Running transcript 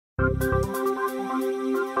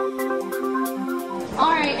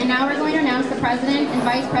and now we're going to announce the president and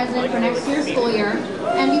vice president for next year's school year.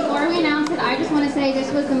 And before we announce it, I just want to say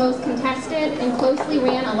this was the most contested and closely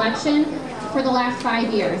ran election for the last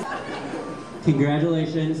 5 years.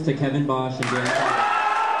 Congratulations to Kevin Bosch and Dan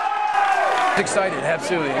Caldwell. Excited,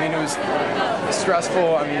 absolutely. I mean, it was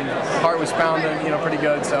stressful. I mean, heart was pounding, pretty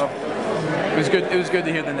good. So it was good. It was good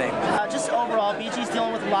to hear the name. Just overall, BG's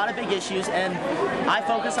dealing with a lot of big issues, and I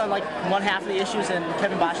focus on like one half of the issues, and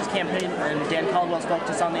Kevin Bosch's campaign and Dan Caldwell's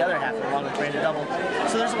focus on the other half, along with Brandon Double.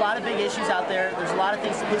 So there's a lot of big issues out there. There's a lot of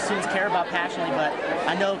things that students care about passionately, but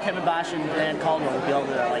I know Kevin Bosch and Dan Caldwell will be able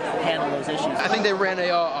to handle those issues. I think they ran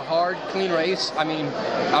a hard, clean race. I mean,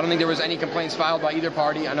 I don't think there was any complaints filed by either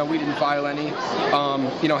party. I know we didn't file any.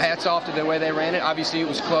 Hats off to the way they ran it. Obviously, it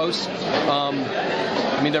was close.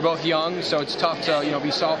 I mean, they're both young, so it's tough to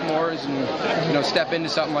be sophomores and step into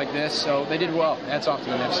something like this. So they did well. Hats off to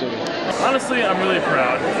them, absolutely. Honestly, I'm really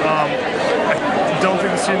proud. I don't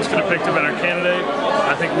think the students could have picked a better candidate.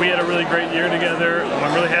 I think we had a really great year together.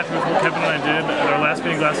 I'm really happy with what Kevin and I did. At our last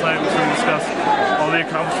meeting last night, we sort of discussed all the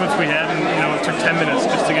accomplishments we had, and it took 10 minutes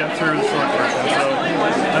just to get through the short version. So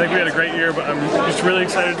I think we had a great year, but I'm just really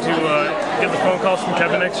excited to get the phone calls from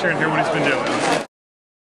Kevin next year and hear what he's been doing.